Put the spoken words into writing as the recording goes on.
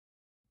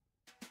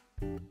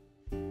Hi,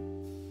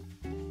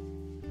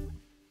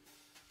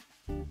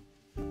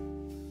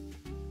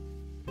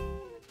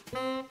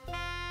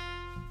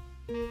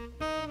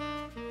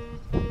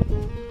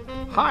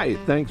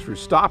 thanks for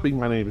stopping.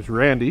 My name is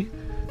Randy.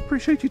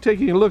 Appreciate you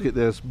taking a look at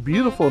this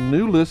beautiful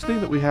new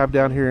listing that we have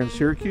down here in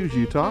Syracuse,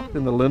 Utah,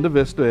 in the Linda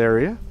Vista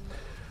area.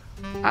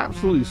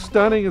 Absolutely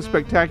stunning and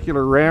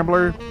spectacular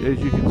Rambler. As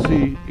you can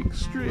see,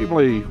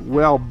 extremely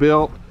well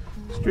built,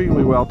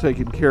 extremely well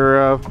taken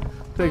care of.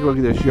 Take a look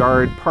at this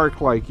yard,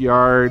 park-like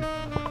yard.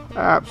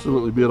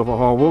 Absolutely beautiful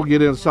home. We'll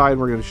get inside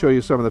and we're going to show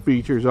you some of the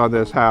features on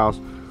this house.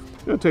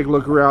 We're going to take a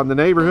look around the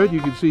neighborhood. You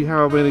can see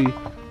how many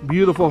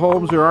beautiful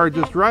homes there are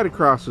just right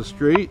across the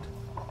street.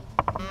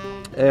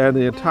 And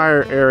the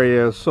entire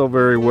area is so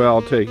very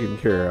well taken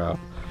care of.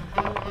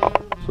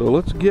 So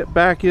let's get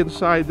back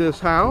inside this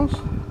house.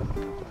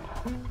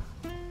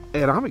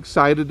 And I'm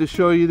excited to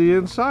show you the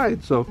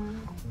inside. So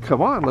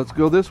come on, let's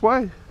go this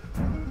way.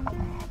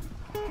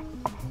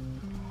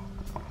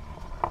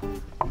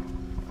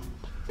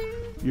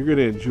 You're going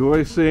to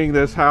enjoy seeing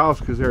this house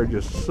because there are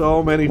just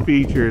so many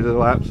features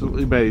that'll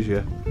absolutely amaze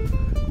you.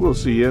 We'll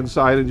see you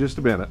inside in just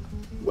a minute.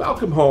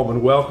 Welcome home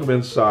and welcome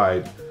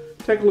inside.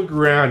 Take a look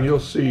around, you'll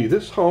see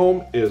this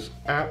home is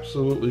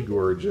absolutely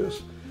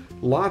gorgeous.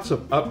 Lots of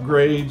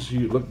upgrades.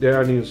 You look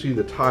down, you can see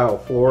the tile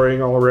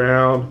flooring all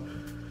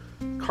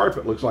around.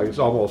 Carpet looks like it's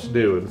almost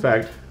new. In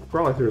fact,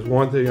 probably if there's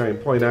one thing I can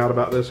point out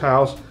about this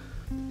house,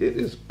 it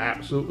is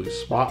absolutely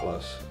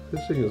spotless.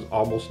 This thing is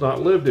almost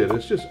not lived in.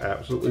 It's just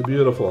absolutely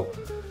beautiful.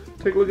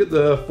 Take a look at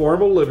the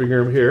formal living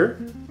room here.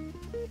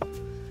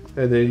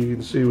 And then you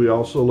can see we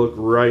also look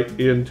right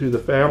into the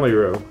family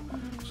room.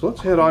 So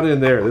let's head on in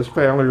there. This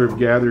family room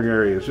gathering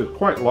area is just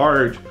quite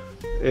large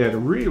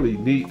and really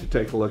neat to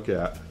take a look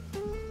at.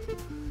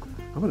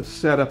 I'm going to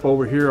set up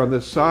over here on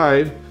this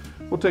side.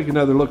 We'll take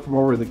another look from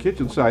over in the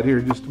kitchen side here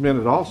in just a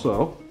minute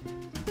also.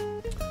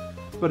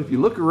 But if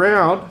you look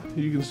around,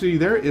 you can see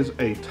there is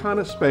a ton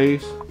of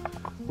space,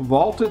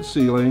 vaulted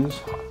ceilings.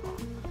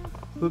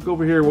 Look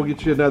over here, we'll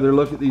get you another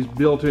look at these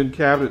built-in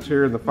cabinets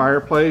here in the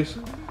fireplace.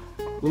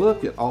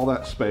 Look at all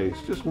that space.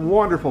 Just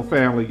wonderful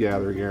family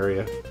gathering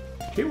area.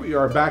 Here we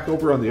are back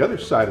over on the other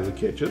side of the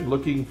kitchen,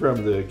 looking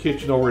from the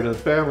kitchen over into the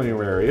family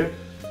room area.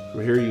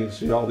 From here you can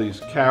see all these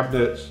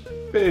cabinets,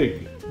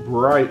 big,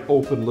 bright,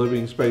 open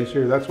living space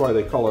here. That's why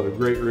they call it a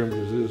great room,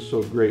 because it is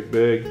so great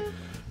big.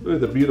 Look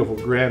at the beautiful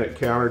granite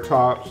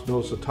countertops.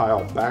 Notice the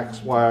tile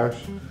backsplash.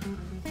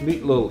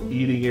 Neat little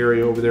eating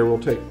area over there. We'll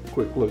take a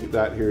quick look at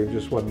that here in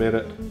just 1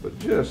 minute. But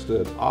just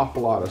an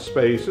awful lot of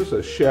space. This is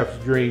a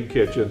chef's dream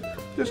kitchen.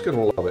 Just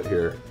gonna love it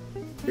here.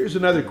 Here's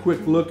another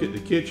quick look at the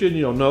kitchen.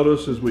 You'll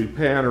notice as we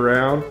pan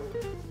around,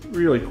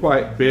 really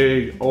quite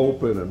big,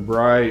 open and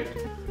bright.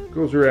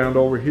 Goes around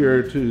over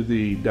here to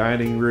the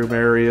dining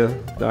area.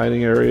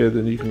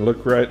 Then you can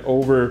look right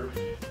over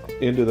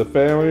into the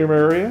family room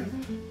area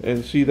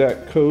and see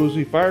that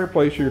cozy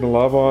fireplace you're gonna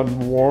love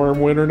on warm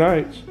winter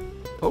nights.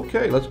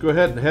 Okay, let's go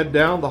ahead and head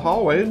down the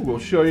hallway and we'll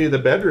show you the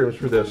bedrooms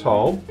for this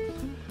home.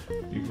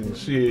 You can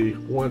see,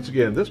 once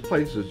again, this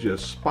place is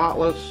just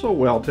spotless, so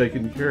well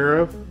taken care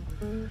of.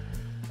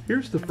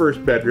 Here's the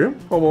first bedroom.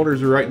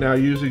 Homeowners are right now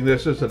using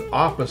this as an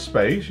office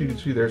space. You can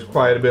see there's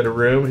quite a bit of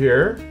room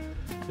here.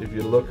 If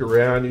you look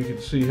around, you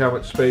can see how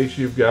much space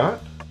you've got.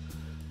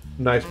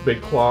 Nice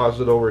big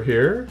closet over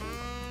here.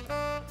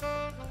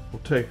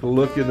 We'll take a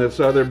look in this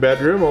other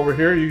bedroom over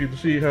here. You can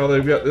see how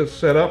they've got this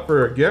set up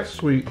for a guest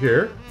suite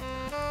here.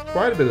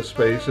 Quite a bit of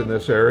space in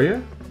this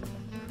area.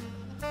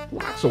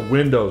 Lots of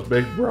windows,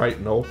 big, bright,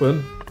 and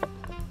open.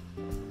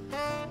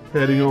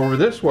 Heading over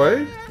this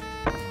way,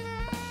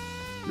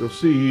 you'll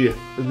see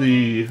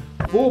the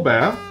full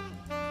bath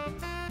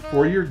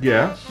for your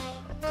guests.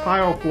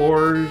 Tile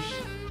floors,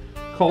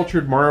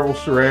 cultured marble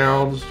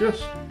surrounds,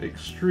 just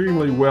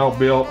extremely well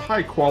built,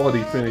 high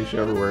quality finish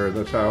everywhere in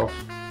this house.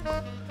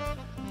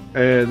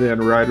 And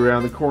then right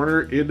around the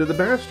corner into the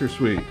master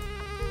suite.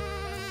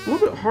 A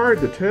little bit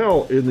hard to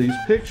tell in these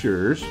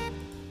pictures,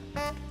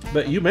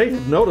 but you may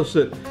have noticed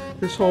that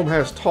this home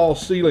has tall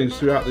ceilings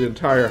throughout the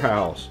entire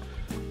house.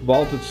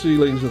 Vaulted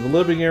ceilings in the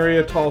living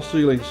area, tall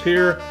ceilings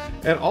here,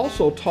 and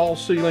also tall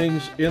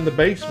ceilings in the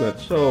basement.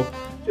 So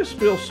just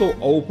feels so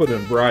open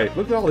and bright.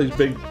 Look at all these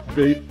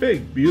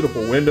big,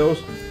 beautiful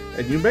windows.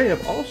 And you may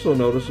have also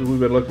noticed, as we've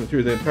been looking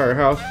through the entire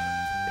house,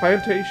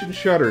 plantation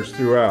shutters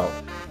throughout.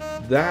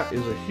 That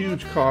is a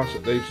huge cost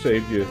that they've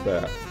saved you at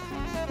that.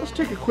 Let's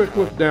take a quick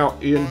look now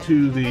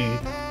into the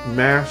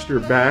master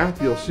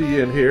bath. You'll see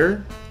in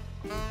here,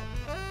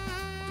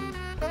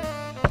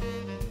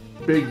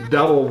 big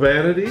double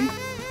vanity.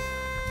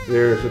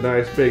 There's a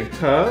nice big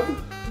tub.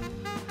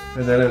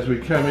 And then as we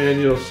come in,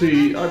 you'll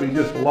see,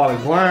 just a lot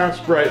of glass,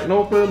 bright and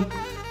open.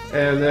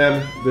 And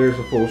then there's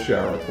a full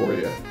shower for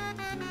you.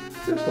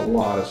 Just a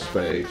lot of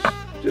space.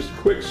 Just a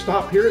quick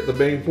stop here at the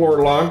main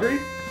floor laundry.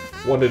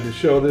 Wanted to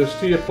show this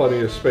to you.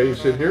 Plenty of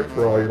space in here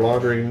for all your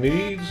laundering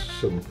needs.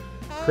 Some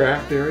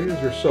craft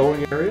areas or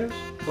sewing areas.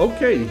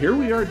 Okay, here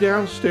we are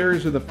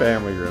downstairs in the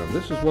family room.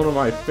 This is one of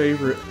my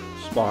favorite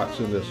spots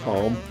in this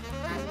home.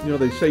 You know,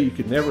 they say you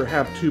can never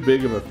have too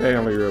big of a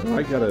family room.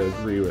 I gotta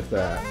agree with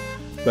that.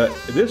 But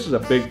this is a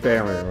big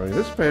family room. I mean,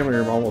 this family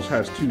room almost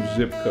has 2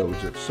 zip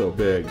codes. It's so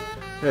big.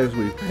 As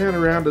we pan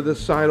around to this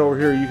side over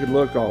here, you can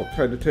look. I'll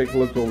kind of take a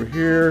look over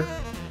here.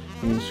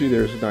 You can see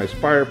there's a nice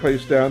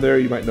fireplace down there.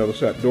 You might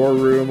notice that door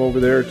room over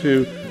there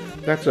too.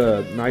 That's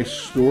a nice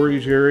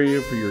storage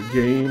area for your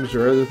games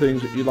or other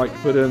things that you'd like to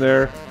put in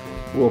there.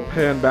 We'll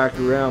pan back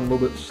around a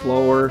little bit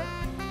slower,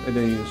 and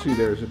then you can see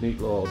there's a neat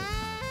little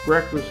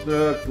breakfast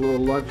nook, a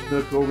little lunch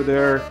nook over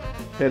there.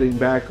 Heading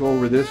back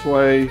over this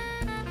way,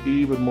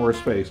 even more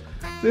space.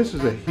 This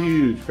is a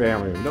huge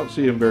family room. You don't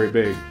see them very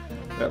big,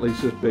 at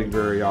least this big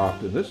very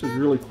often. This is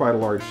really quite a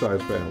large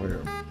size family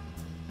room.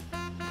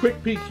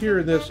 Quick peek here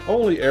in this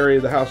only area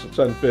of the house that's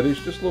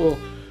unfinished, just a little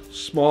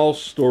small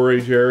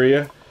storage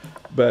area.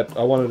 But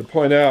I wanted to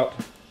point out,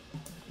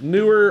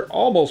 newer,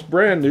 almost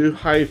brand new,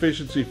 high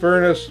efficiency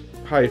furnace,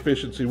 high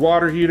efficiency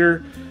water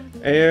heater,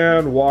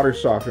 and water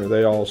softener.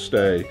 They all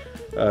stay.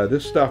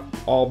 This stuff,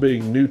 all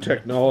being new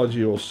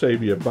technology, will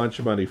save you a bunch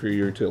of money for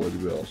your utility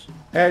bills.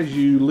 As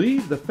you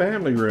leave the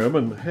family room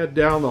and head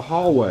down the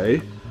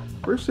hallway,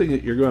 first thing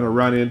that you're going to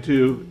run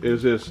into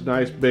is this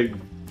nice big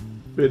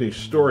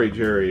finished storage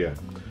area.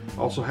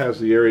 Also has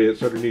the area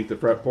that's underneath the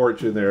front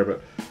porch in there,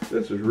 but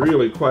this is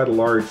really quite a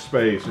large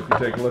space if you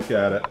take a look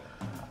at it.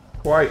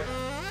 Quite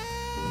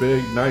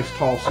big, nice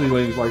tall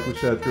ceilings like we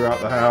said throughout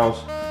the house.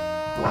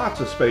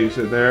 Lots of space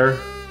in there.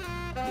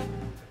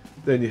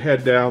 Then you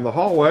head down the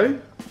hallway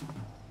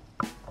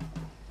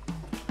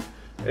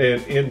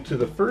and into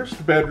the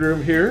first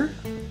bedroom here.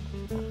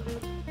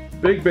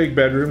 Big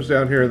bedrooms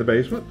down here in the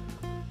basement.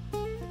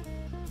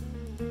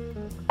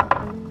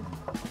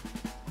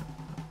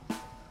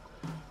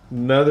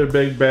 Another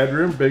big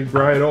bedroom, big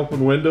bright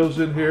open windows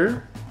in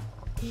here.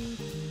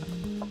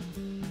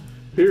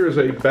 Here is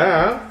a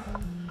bath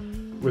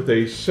with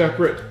a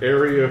separate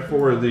area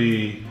for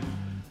the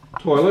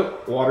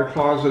toilet, water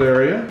closet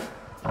area.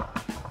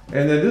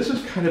 And then this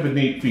is kind of a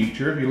neat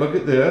feature. If you look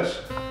at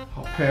this,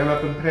 I'll pan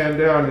up and pan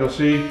down, you'll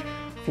see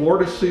floor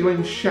to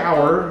ceiling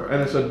shower,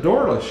 and it's a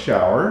doorless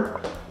shower.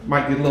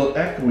 Might get a little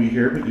echoey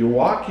here, but you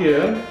walk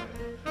in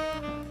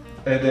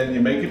and then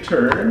you make a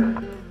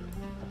turn.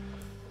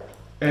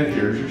 And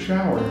here's your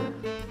shower.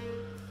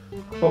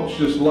 Folks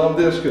just love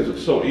this because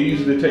it's so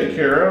easy to take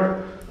care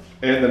of.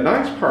 And the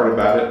nice part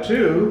about it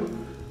too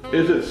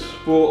is it's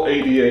full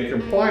ADA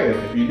compliant.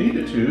 If you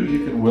needed to,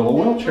 you can wheel a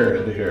wheelchair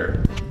into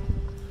here.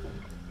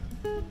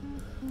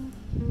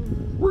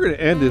 We're going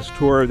to end this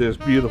tour of this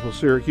beautiful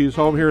Syracuse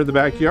home here in the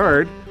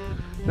backyard.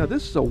 Now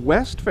this is a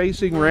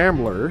west-facing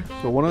Rambler,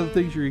 so one of the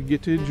things you're going to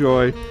get to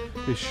enjoy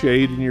is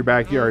shade in your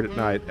backyard at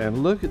night.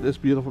 And look at this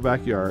beautiful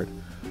backyard.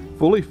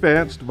 Fully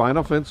fenced,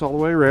 vinyl fence all the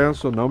way around,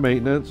 so no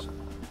maintenance.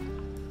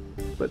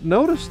 But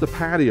notice the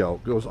patio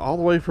goes all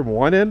the way from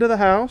one end of the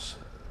house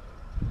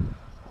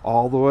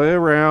all the way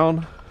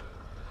around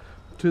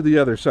to the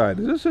other side.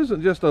 This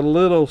isn't just a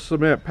little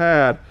cement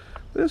pad.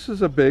 This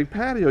is a big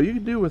patio. You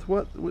can do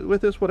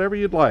with this whatever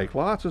you'd like.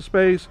 Lots of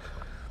space,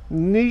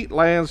 neat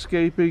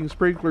landscaping,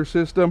 sprinkler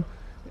system,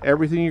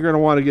 everything you're going to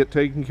want to get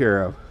taken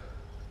care of.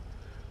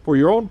 For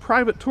your own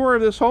private tour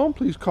of this home,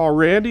 please call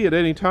Randy at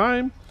any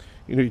time.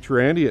 You can reach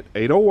Randy at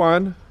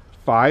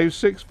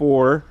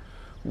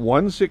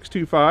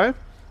 801-564-1625.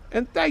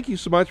 And thank you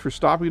so much for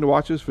stopping to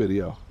watch this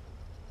video.